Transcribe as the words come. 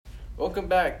Welcome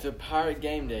back to Pirate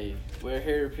Game Day. We're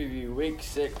here to preview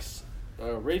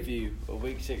review of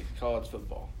Week 6 college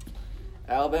football.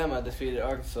 Alabama defeated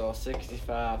Arkansas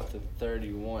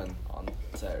 65-31 on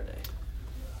Saturday.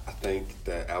 I think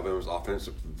that Alabama's offense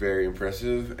was very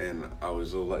impressive, and I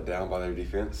was a little let down by their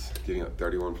defense, giving up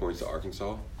 31 points to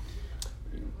Arkansas.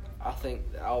 I think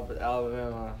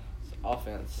Alabama's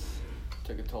offense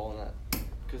took a toll on that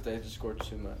because they just scored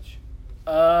too much.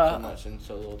 So much in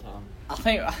so little time. I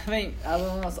think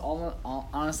Alabama's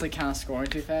honestly kind of scoring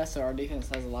too fast, so our defense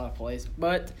has a lot of plays.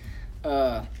 But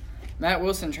Matt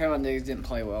Wilson and Traylon Diggs didn't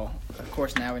play well. Of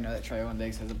course, now we know that Traylon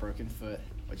Diggs has a broken foot,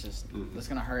 which is that's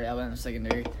going to hurt Alabama's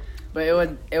secondary. But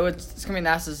it's going to be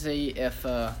nice to see if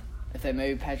they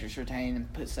move Patrick Surtain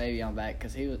and put Savion back,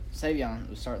 because Savion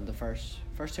was starting the first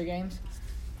two games.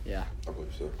 Yeah. I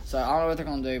believe so. So I don't know what they're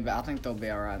going to do, but I think they'll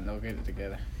be all right and they'll get it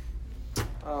together.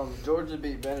 Georgia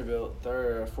beat Vanderbilt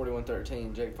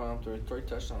 41-13. Jake Fromm threw 3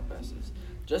 touchdown passes.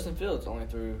 Justin Fields only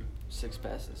threw 6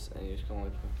 passes, and he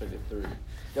only completed 3.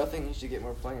 Y'all think he should get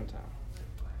more playing time?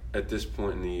 At this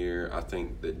point in the year, I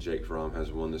think that Jake Fromm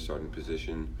has won the starting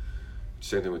position.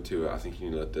 Same thing with Tua. I think you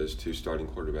need to let those 2 starting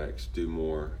quarterbacks do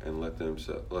more and let them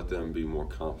be more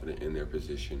confident in their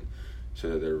position so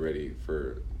that they're ready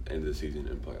for end of the season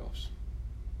and playoffs.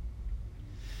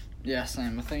 Yeah,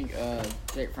 same. I think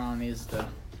Jake Fromm needs to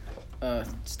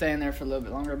stay in there for a little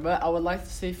bit longer. But I would like to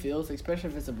see Fields, especially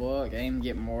if it's a blowout game,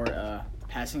 get more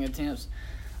passing attempts.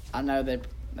 I know they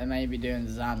may be doing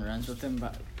design runs with him,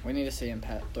 but we need to see him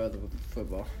throw the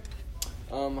football.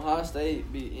 Ohio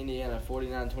State beat Indiana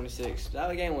 49-26.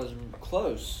 That game was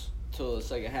close till the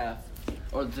second half,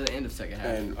 or to the end of second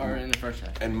half, or in the first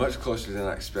half. And much closer than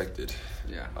I expected.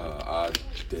 Yeah. I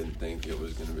didn't think it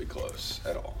was going to be close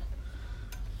at all.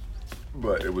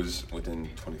 But it was within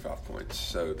 25 points.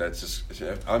 So that's just,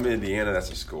 if I'm in Indiana, that's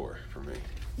a score for me.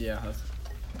 Yeah, that's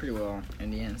pretty well on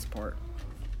Indiana's part.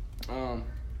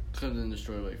 Clemson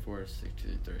destroyed Wake Forest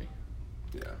 62-3.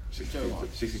 Yeah,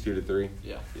 62-3.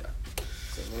 Yeah.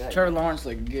 Trevor Lawrence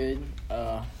looked good.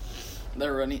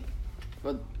 They're running,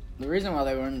 but the reason why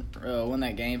they won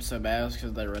that game so bad was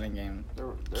because their running game.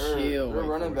 Their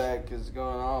running back is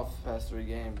going off past 3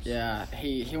 games. Yeah,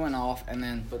 he went off, and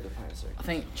then But they're playing second. I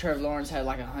think Trevor Lawrence had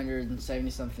like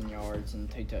 170-something yards and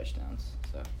 2 touchdowns.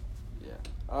 So yeah.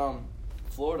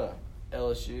 Florida,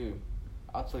 LSU.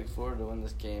 I picked Florida to win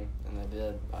this game, and they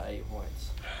did by 8 points.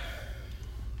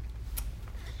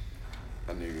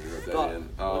 I knew you wrote that in.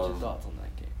 What's your thoughts on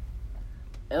that game?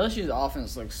 LSU's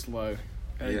offense looked slow.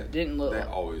 It didn't look.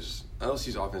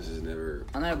 LSU's offense is never.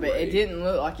 I know, but it didn't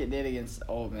look like it did against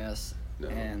Ole Miss. No.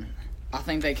 And I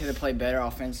think they could have played better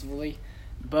offensively,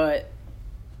 but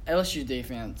LSU's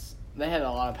defense, they had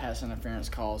a lot of pass interference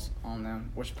calls on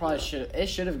them, which probably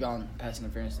should have gone pass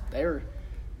interference. They were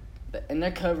in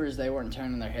their covers, they weren't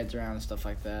turning their heads around and stuff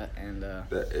like that, and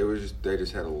they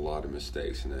just had a lot of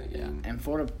mistakes in that game. Yeah, and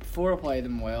Florida played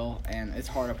them well, and it's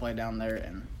hard to play down there.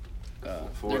 And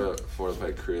Florida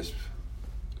played crisp.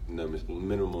 No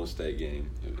minimal mistake game.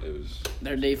 It was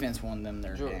their defense won them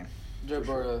their game. Joe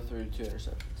Burrow threw 2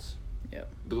 interceptions. Yep.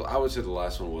 I would say the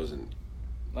last one wasn't.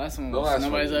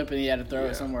 Nobody's open. He had to throw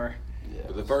it somewhere. Yeah.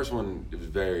 But the first one, it was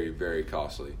very, very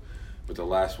costly. But the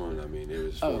last one, I mean, it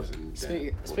was fourth and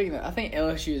down. Speaking of, I think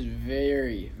LSU is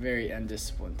very, very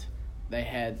undisciplined. They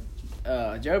had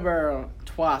Joe Burrow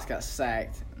twice got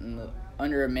sacked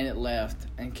under a minute left,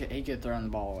 and he could throw the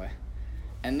ball away.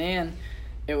 And then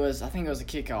I think it was a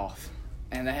kickoff,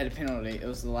 and they had a penalty. It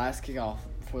was the last kickoff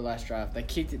before the last drive. They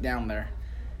kicked it down there,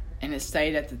 and it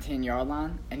stayed at the 10-yard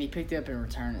line, and he picked it up and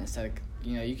returned it instead of,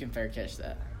 you can fair catch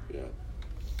that. Yeah.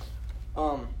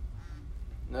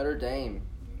 Notre Dame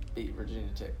beat Virginia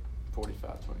Tech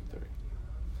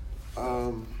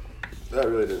 45-23. That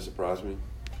really didn't surprise me.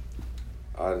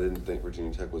 I didn't think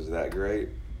Virginia Tech was that great,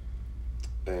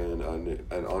 and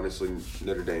honestly,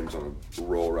 Notre Dame's on a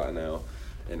roll right now.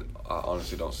 And I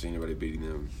honestly don't see anybody beating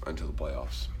them until the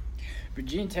playoffs.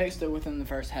 Virginia Tech stood within the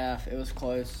first half. It was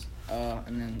close,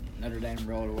 and then Notre Dame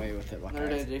rolled away with it. Notre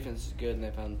Dame's defense is good, and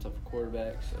they found a tough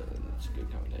quarterback, so it's a good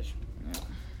combination. Yeah.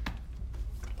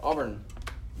 Auburn,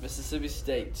 Mississippi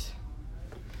State.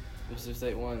 Mississippi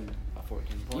State won by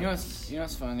 14 points. You know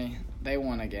what's funny? They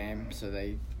won a game, so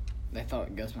they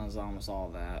thought Gus Malzahn was all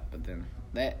that, but then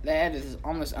they had this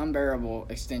almost unbearable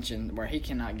extension where he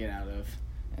cannot get out of.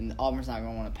 And Auburn's not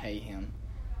going to want to pay him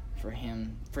for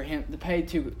him to pay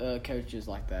 2 coaches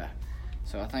like that.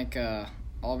 So I think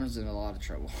Auburn's in a lot of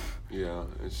trouble. Yeah,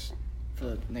 it's for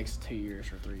the next 2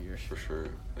 years or 3 years for sure.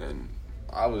 And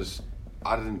I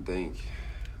didn't think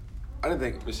I didn't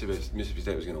think Mississippi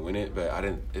State was going to win it, but I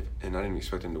didn't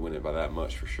expect them to win it by that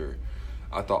much for sure.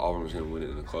 I thought Auburn was going to win it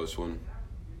in a close one,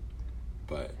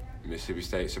 but Mississippi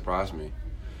State surprised me.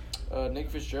 Nick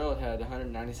Fitzgerald had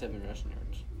 197 rushing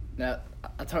yards. Now,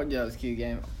 I told you that was a key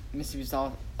game. Mississippi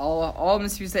State, all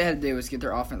Mississippi State had to do was get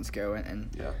their offense going, and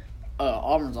Yeah.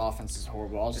 Auburn's offense is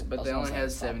horrible. But they only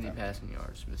had 70 passing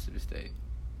yards, Mississippi State.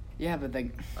 Yeah, but they.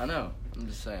 I know. I'm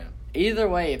just saying. Either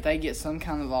way, if they get some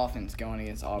kind of offense going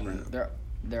against Auburn, they're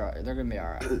gonna be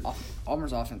all right.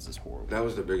 Auburn's offense is horrible. That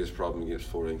was the biggest problem against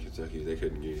Florida and Kentucky. They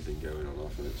couldn't get anything going on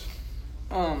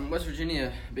offense. West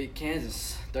Virginia beat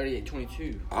Kansas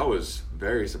 38-22. I was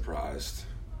very surprised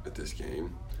at this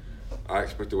game. I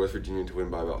expected West Virginia to win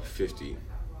by about 50.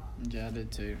 Yeah, I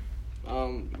did too.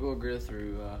 Will Greer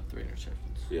threw 3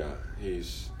 interceptions. Yeah,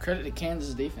 he's Credit to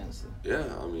Kansas defense. yeah.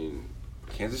 I mean,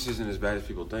 Kansas isn't as bad as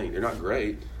people think. They're not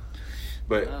great,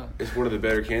 but Oh. it's one of the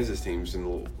better Kansas teams in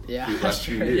the Yeah, last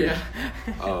few true, years.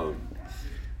 yeah.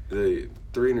 The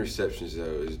 3 interceptions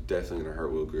though is definitely going to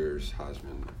hurt Will Greer's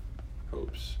Heisman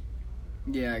hopes.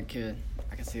 Yeah, I could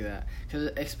see that.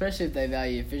 Because especially if they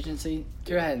value efficiency,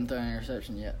 Drew hadn't thrown an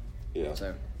interception yet, Yeah.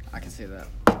 so I can see that.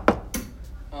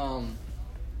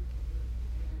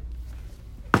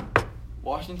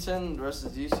 Washington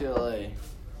versus UCLA.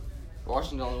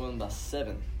 Washington only won by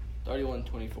 7,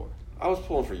 31-24. I was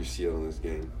pulling for UCLA in this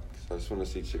game. So I just want to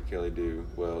see Chip Kelly do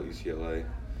well at UCLA.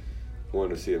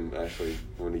 Wanted to see him actually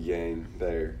win a game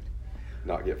there,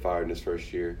 not get fired in his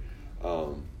first year. I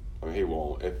mean, he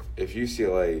won't. If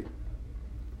UCLA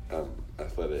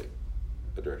athletic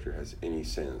director has any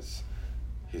sense,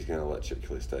 he's going to let Chip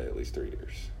Kelly stay at least 3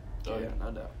 years. Oh, yeah,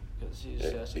 no doubt. Because he's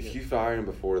If you fire him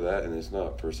before that and it's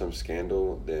not for some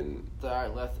scandal, then the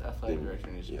left athletic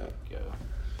director needs to yeah. go.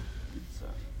 So,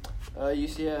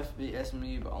 UCF beat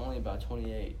SMU but only by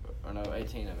 28, or no,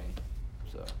 18. I mean,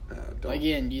 so don't.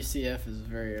 Again, UCF is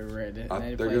very overrated.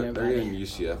 They're giving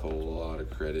UCF a lot of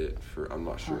credit for. I'm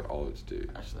not sure all it's due.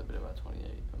 actually they beat it by 28.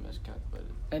 I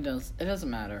miscalculated. It doesn't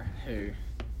matter who.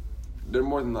 They're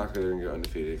more than likely they're gonna go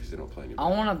undefeated because they don't play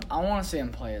anybody. I wanna see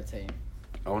him play a team.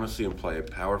 I want to see them play a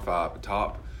Power 5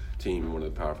 top team in one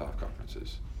of the Power 5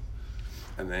 conferences,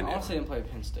 and then I want to see them play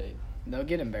Penn State. They'll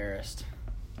get embarrassed.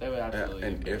 They would absolutely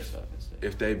and embarrass Penn State.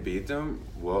 if they beat them,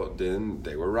 well then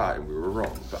they were right and we were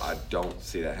wrong. But I don't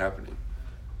see that happening.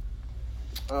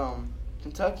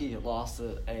 Kentucky lost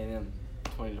to A&M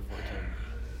 20-14.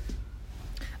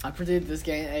 I predicted this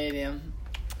game at A&M.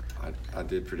 I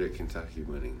did predict Kentucky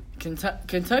winning.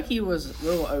 Kentucky was a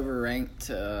little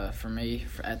overranked for me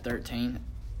at 13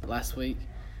 last week,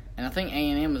 and I think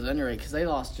A&M was underrated because they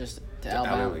lost just to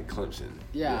Alabama. and Clemson.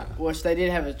 Yeah, which they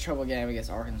did have a trouble game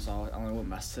against Arkansas. Only went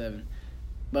by 7,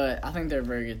 but I think they're a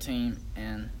very good team,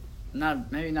 and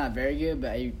maybe not very good,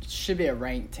 but it should be a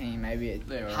ranked team, maybe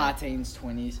They are. high teens,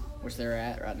 20s, which they're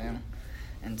at right now,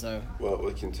 and so Well,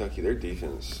 with Kentucky, their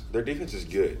defense is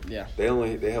good. yeah.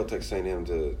 They held Texas A&M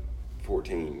to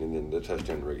 14 and then the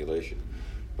touchdown regulation,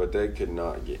 but they could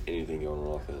not get anything going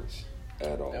on offense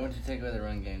at all. They went to take away the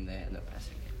run game. They had no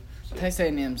passing game. So, Texas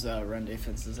A&M's run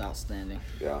defense is outstanding.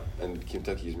 Yeah, and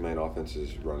Kentucky's main offense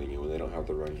is running, and when they don't have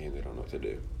the run game, they don't know what to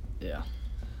do. Yeah.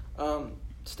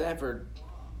 Stanford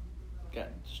got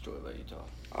destroyed by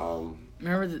Utah.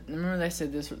 Remember they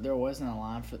said there wasn't a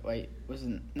line for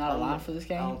wasn't not a line for this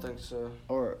game? I don't think so.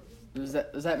 Or does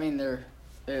that mean there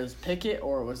was Pickett,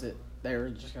 or was it they were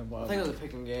just gonna blow? I think it was a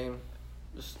picking game.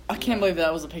 I can't believe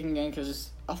that was a picking game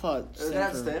because I thought It was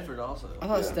at Stanford also. I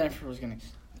thought Yeah. Stanford was gonna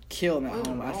kill them at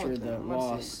home after the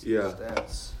loss. Yeah.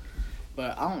 Stats.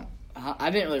 But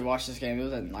I didn't really watch this game. It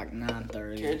was at like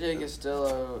 9:30. KJ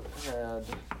Costello had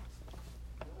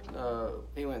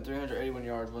he went 381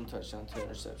 yards, 1 touchdown, 2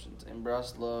 interceptions, and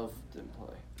Bryce Love didn't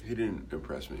play. He didn't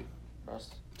impress me. Bryce,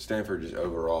 Stanford just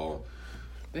overall,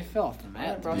 They fell off the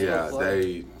map. Bryce yeah, Love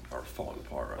play? they are falling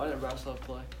apart why right didn't now. Bryce Love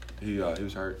play? He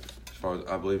was hurt. As far as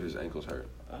I believe, his ankle's hurt,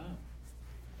 Oh,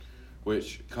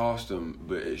 which cost him,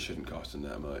 but it shouldn't cost him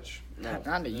that much. no, Not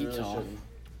to it really Utah. shouldn't.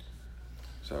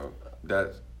 So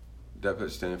that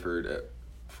puts Stanford at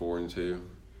 4-2,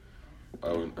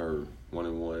 or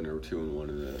 1-1 or 2-1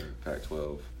 in the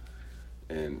Pac-12,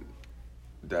 and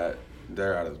that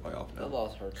they're out of the playoff That now.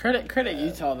 loss hurt. Credit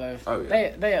Utah though. Oh,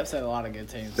 yeah. They upset a lot of good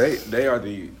teams. They are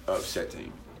the upset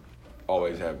team,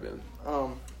 always have been.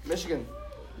 Michigan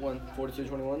won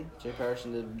 42-21. Jay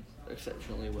Patterson did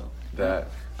exceptionally well. That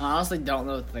I honestly don't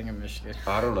know what to think of Michigan.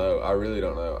 I don't know. I really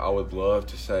don't know. I would love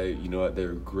to say, you know what,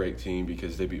 they're a great team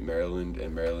because they beat Maryland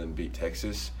and Maryland beat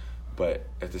Texas, but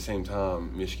at the same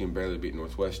time, Michigan barely beat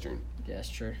Northwestern. Yeah, that's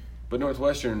true. But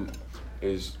Northwestern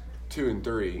is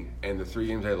 2-3, and the 3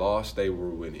 games they lost, they were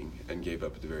winning and gave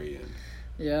up at the very end.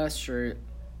 Yeah, that's true.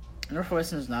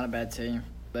 Northwestern's not a bad team,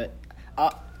 but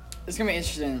it's gonna be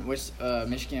interesting with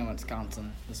Michigan and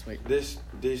Wisconsin this week.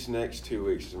 These next 2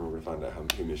 weeks is when we're gonna find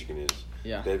out who Michigan is.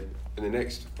 Yeah. In the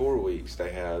next 4 weeks,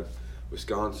 they have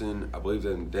Wisconsin, I believe,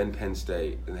 then Penn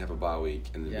State, then they have a bye week,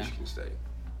 and then Michigan State.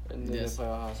 And then Yes. they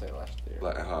play Ohio State last year.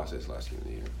 Like Ohio State's last game of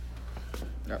the year.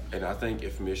 Yep. And I think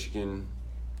if Michigan,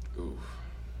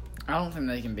 I don't think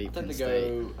they can beat Penn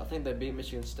State. I think they beat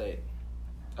Michigan State.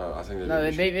 I think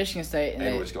They beat Michigan State, and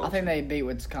And I Wisconsin. think they beat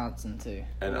Wisconsin too.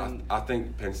 And I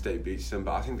think Penn State beats them,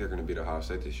 but I think they're going to beat Ohio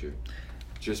State this year,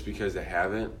 just because they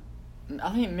haven't.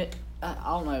 I think I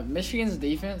don't know. Michigan's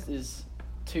defense is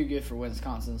too good for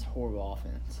Wisconsin's horrible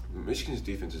offense. Michigan's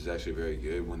defense is actually very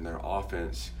good when their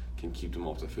offense can keep them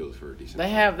off the field for a decent. They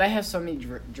time. have so many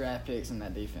draft picks in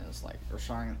that defense, like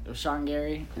Rashawn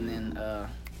Gary, and then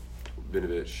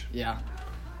Vinovich. yeah,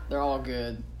 they're all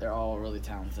good. They're all really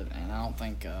talented, and I don't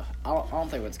think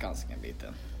Wisconsin can beat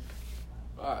them.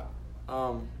 All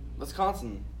right.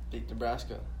 Wisconsin beat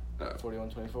Nebraska, No.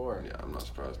 41-24. Yeah, I'm not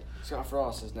surprised. Scott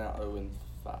Frost is now 0-5.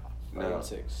 No.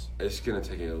 0-6. It's going to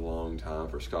take a long time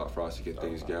for Scott Frost to get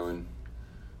things going,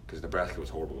 because Nebraska was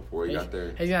horrible before he got there.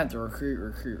 He's gonna have to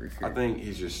recruit. I think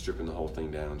he's just stripping the whole thing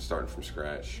down, starting from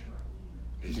scratch.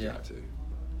 He's got to.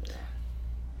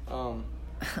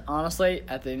 Honestly,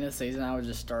 at the end of the season, I would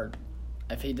just start.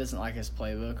 If he doesn't like his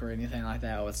playbook or anything like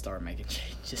that, I would start making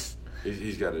changes.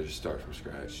 He's got to just start from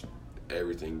scratch.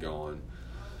 Everything gone.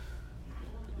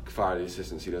 Fire the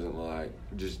assistants he doesn't like.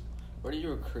 Just Where do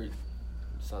you recruit?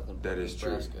 Besides That is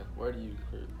true. Nebraska? Where do you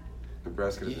recruit?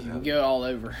 Nebraska You doesn't can have. go all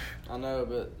over. I know,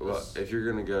 but Well, if you're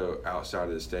gonna go outside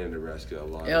of the state of Nebraska, a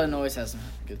lot. Illinois has some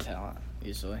good talent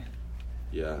usually.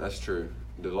 Yeah, that's true.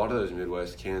 A lot of those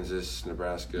Midwest, Kansas,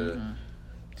 Nebraska.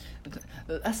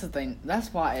 That's the thing.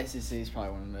 That's why SEC is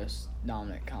probably one of the most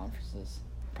dominant conferences.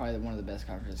 Probably one of the best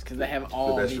conferences because they have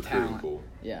all the best the recruiting talent. pool.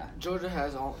 Yeah. Georgia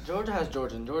has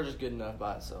Georgia, and Georgia's good enough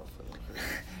by itself. For them.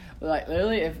 But like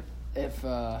literally, if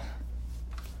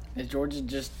Georgia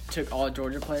just took all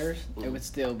Georgia players, it would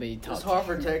still be top. It's hard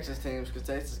for Texas teams because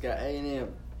Texas got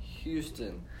A&M,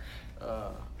 Houston,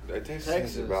 Texas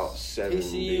Texas, has about 7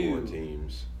 TCU. D1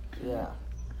 teams. yeah.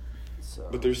 So.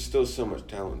 But there's still so much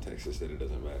talent in Texas that it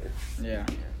doesn't matter. Yeah.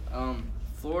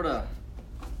 Florida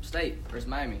State versus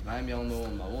Miami. Miami only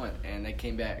won by 1, and they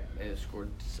came back. They scored.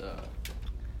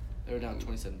 They were down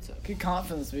 27-7. Good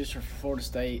confidence booster for Florida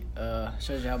State.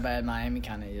 Shows you how bad Miami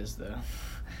kind of is, though.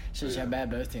 Shows you how bad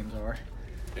both teams are.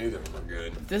 Neither of them are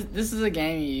good. This is a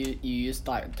game you used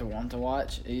to want to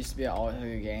watch. It used to be an always a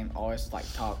good game, always like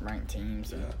top ranked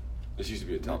teams. Yeah. This used to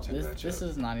be a top 10 matchup. This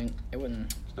is not even. It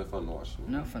wasn't It's no fun to watch.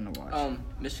 no fun to watch.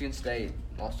 Michigan State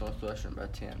lost to Northwestern by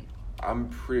 10. I'm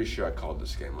pretty sure I called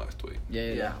this game last week.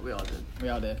 Yeah, we all did. we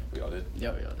all did. We all did?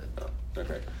 Yep. We all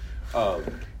did. Oh,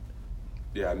 okay.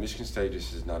 Yeah, Michigan State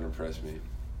just has not impressed me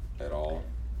at all.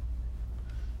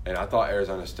 And I thought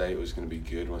Arizona State was going to be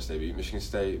good once they beat Michigan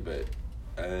State, but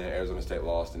and then Arizona State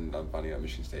lost, and I'm finding out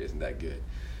Michigan State isn't that good.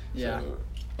 Yeah. So,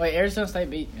 Wait, Arizona State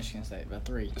beat Michigan State by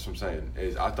 3. that's what I'm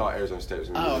saying. I thought Arizona State was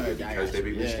going to be really good okay, I because got they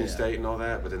you. beat Yeah, Michigan yeah. State and all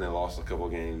that, but then they lost a couple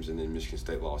games, and then Michigan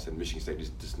State lost, and Michigan State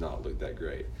just does not look that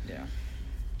great. Yeah.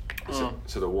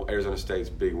 So the Arizona State's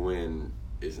big win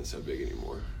isn't so big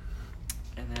anymore.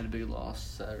 And they had a big loss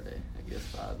Saturday, I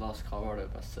guess. Lost Colorado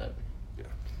by 7. Yeah.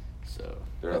 So.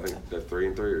 I think they're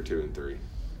 3-3 or 2-3.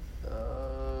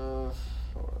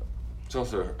 Hold up. It's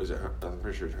also I'm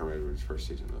pretty sure it's Herm Edwards' first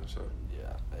season though. So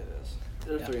Yeah, it is.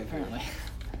 They're Yeah, 3-3. apparently.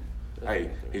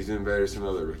 hey, he's doing better than some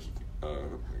other rookie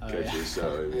coaches. yeah.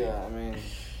 So Yeah, I mean,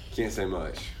 can't say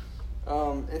much.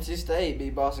 NC State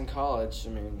beat Boston College.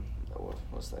 I mean,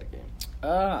 what's that game?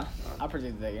 I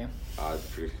predicted that game. I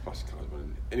predict Boston College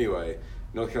winning. Anyway,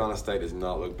 North Carolina State does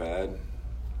not look bad.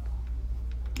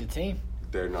 Good team.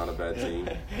 They're not a bad team.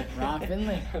 Ron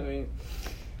Finley. I mean,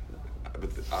 But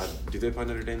do they play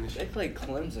Notre Dame this they year? played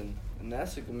Clemson, and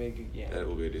that's going to be a good game. That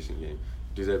will be a decent game.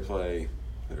 Do they play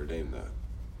Notre Dame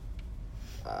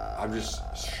though? I'm just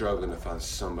struggling to find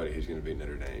somebody who's going to beat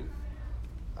Notre Dame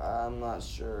I'm not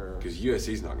sure. because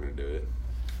USC's not going to do it.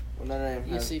 Well,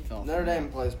 Notre Dame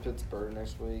plays Pittsburgh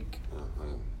next week. Notre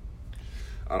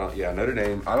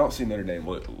Dame. I don't see Notre Dame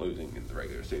losing in the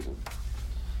regular season,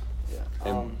 Yeah.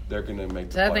 and they're going to make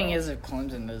the Sad thing playoffs. is, if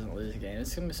Clemson doesn't lose a game,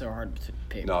 it's gonna be so hard to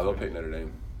pick. No, they'll pick Notre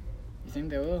Dame. You think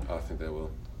they will? I think they will.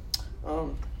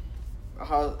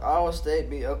 Iowa State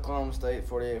beat Oklahoma State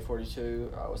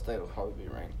 48-42. Iowa State will probably be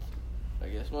ranked, I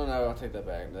guess. Well, no, I'll take that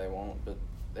back. They won't, but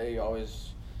they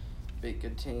always beat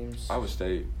good teams. Iowa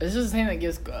State. This is the team that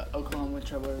gives Oklahoma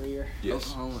trouble every year. Yes.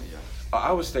 Oklahoma, yeah.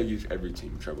 Iowa State gives every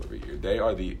team trouble every year. They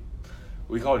are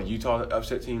we call it Utah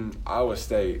upset team. Iowa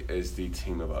State is the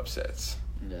team of upsets.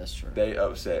 Yeah, that's true. They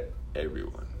upset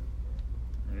everyone.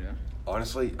 Yeah.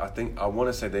 Honestly, I want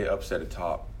to say they upset a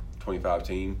top 25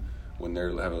 team when they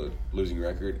have a losing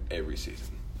record every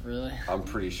season. Really? I'm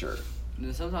pretty sure. And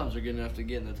then sometimes they're good enough to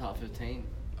get in the top 15.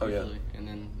 Oh, yeah. usually, And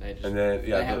then they just. And then, they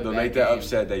have a they'll bad make that game.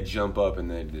 upset. They jump up and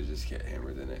they just get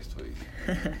hammered the next week.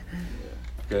 Yeah.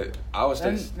 Good. Iowa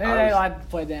State. Maybe they like to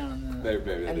play down in the, Maybe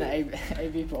they in the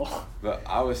AB poll. But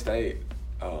Iowa State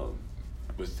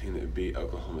was the team that beat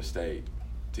Oklahoma State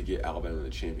to get Alabama in the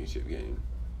championship game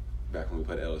back when we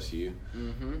played LSU.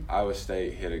 Mm-hmm. Iowa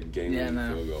State hit a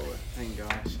game-winning field goal. Thank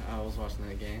gosh. I was watching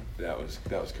that game. That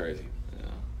was crazy.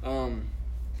 Yeah.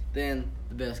 Then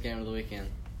the best game of the weekend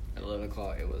at 11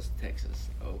 o'clock, it was Texas,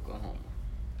 Oklahoma.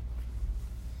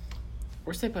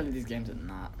 We're still playing these games at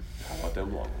night. How about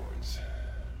them Longhorns?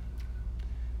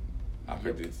 I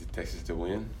predicted Texas to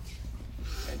win,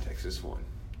 and Texas won.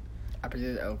 I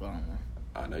predicted Oklahoma.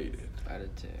 I know you did. I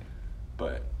did too.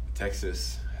 But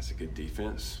Texas has a good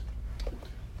defense,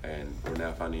 and we're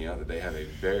now finding out that they have a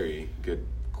very good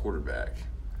quarterback.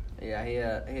 Yeah,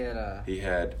 He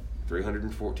had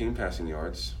 314 passing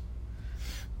yards,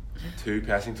 2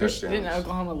 passing touchdowns. Didn't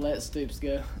Oklahoma let Stoops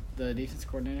go, the defense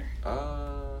coordinator?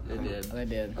 They did. They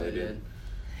did. They did.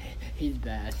 He's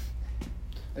bad.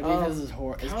 Their defense is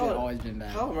horrible. It's always been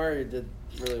bad. Kyler Murray did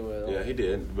really well. Yeah, he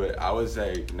did. But I would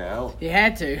say now He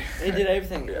had to. He did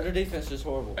everything. Yeah. Their defense is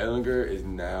horrible. Ellinger is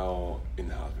now in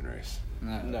the Heisman race.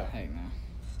 No. Heck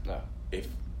no.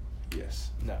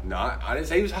 No. No. I didn't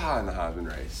say he was high in the Heisman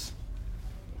race.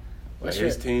 But What's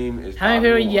his your- team is. How many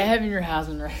people do 5-1. you have in your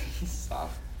Heisman race? 5.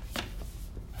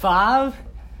 5?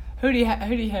 Who do you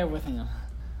have with him?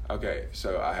 Okay,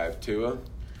 so I have Tua,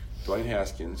 Dwayne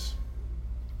Haskins,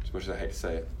 as much as I hate to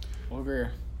say it, Will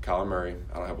Greer. Kyler Murray.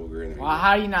 I don't have Will Greer in there. Well,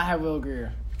 how do you not have Will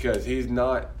Greer? Because he's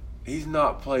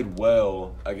not played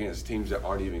well against teams that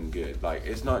aren't even good. Like,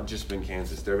 it's not just been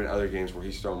Kansas. There have been other games where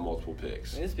he's thrown multiple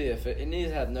picks. It needs to be it needs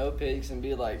to have no picks and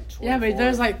be like 24. Yeah, but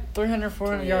there's like 300,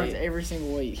 400 yards 28. every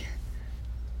single week.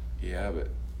 Yeah, but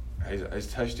his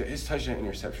touchdown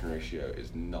interception ratio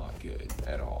is not good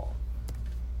at all.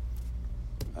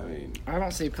 I mean, I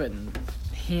don't see putting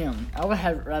him. I would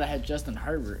rather have Justin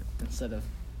Herbert instead of.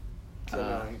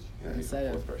 yeah, he's Instead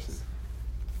the of- fourth person.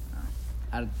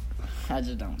 I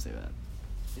just don't see that.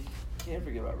 You can't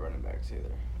forget about running backs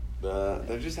either.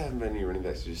 There just haven't been any running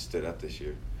backs who just stood out this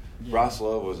year. Yeah. Bryce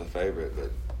Love was a favorite, but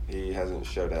he hasn't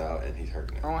showed out, and he's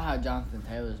hurt I don't now. know how Jonathan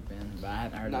Taylor's been, but I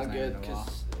hadn't heard Not his good name in a while.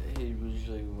 because he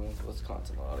usually wins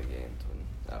Wisconsin a lot of games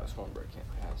when Alex Hornberg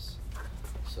can't pass.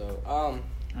 So,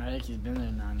 I think he's been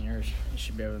there 9 years. He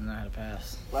should be able to know how to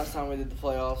pass. last time we did the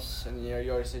playoffs, and you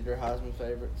already said your Heisman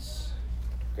favorites.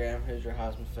 Graham, who's your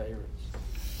Heisman favorites?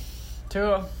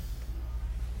 Tua.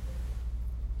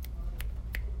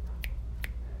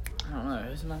 I don't know.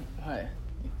 Who's my. Hey.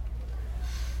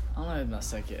 I don't know who's my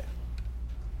second.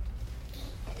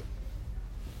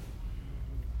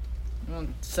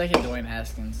 Second, Dwayne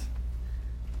Haskins.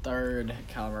 Third,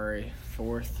 Kyler Murray.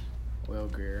 Fourth, Will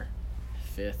Greer.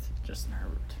 Fifth, Justin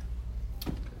Herbert.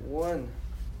 1,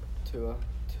 Tua.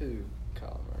 2,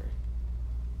 Kyler Murray.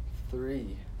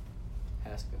 3,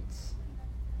 Haskins.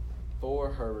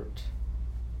 4, Herbert.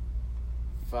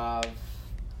 5.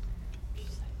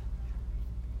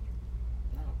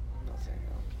 No, I'm not saying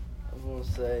no. I'm going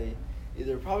to say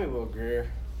either probably Will Greer,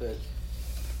 but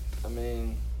I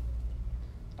mean,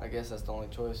 I guess that's the only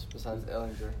choice besides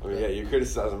Ellinger. I mean, yeah, you're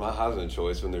criticizing my Heisman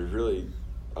choice when there's really.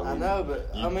 I know,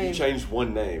 but you changed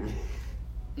one name.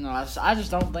 No, I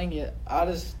just don't think it.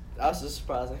 that's just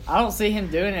surprising. I don't see him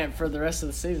doing it for the rest of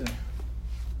the season.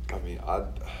 I mean,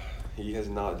 he has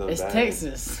not done It's bad.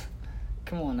 Texas.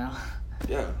 Come on now.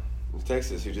 Yeah, it's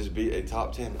Texas, who just beat a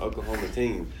top 10 Oklahoma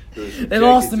team. They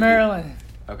lost to Maryland.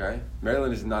 Okay,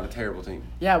 Maryland is not a terrible team.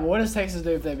 Yeah, but what does Texas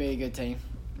do if they be a good team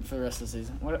for the rest of the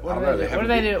season? What I do don't know, they they do? What haven't do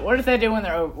they been- do?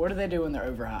 What do they do when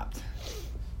they're overhyped?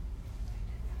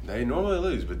 They normally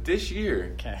lose, but this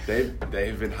year Okay. they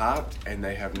have been hyped and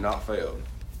they have not failed.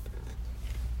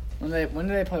 When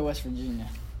do they play West Virginia?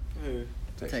 Who?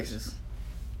 Texas.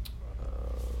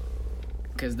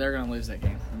 Because they're gonna lose that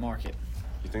game. Mark it.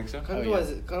 You think so?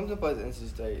 Clemson plays NC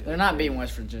State. They're not beating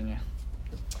West Virginia.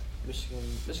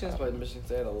 Michigan's played Michigan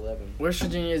State at 11. West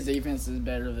Virginia's defense is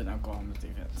better than Oklahoma's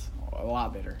defense. A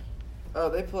lot better. Oh,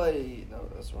 they play. No,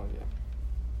 that's wrong.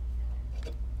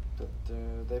 Yeah.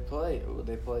 But they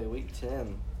play Week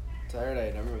 10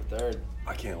 Saturday, November 3rd.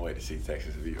 I can't wait to see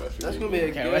Texas v. West Virginia. That's gonna be a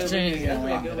Okay, good, West Virginia's that's gonna gonna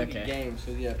be a win, good but looking okay. game.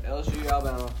 So yeah, LSU,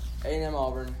 Alabama, A&M,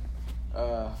 Auburn,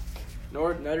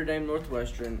 Notre Dame,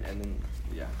 Northwestern, and then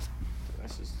yeah,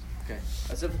 that's just okay.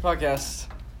 That's it for the podcast.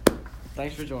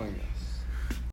 Thanks for joining us.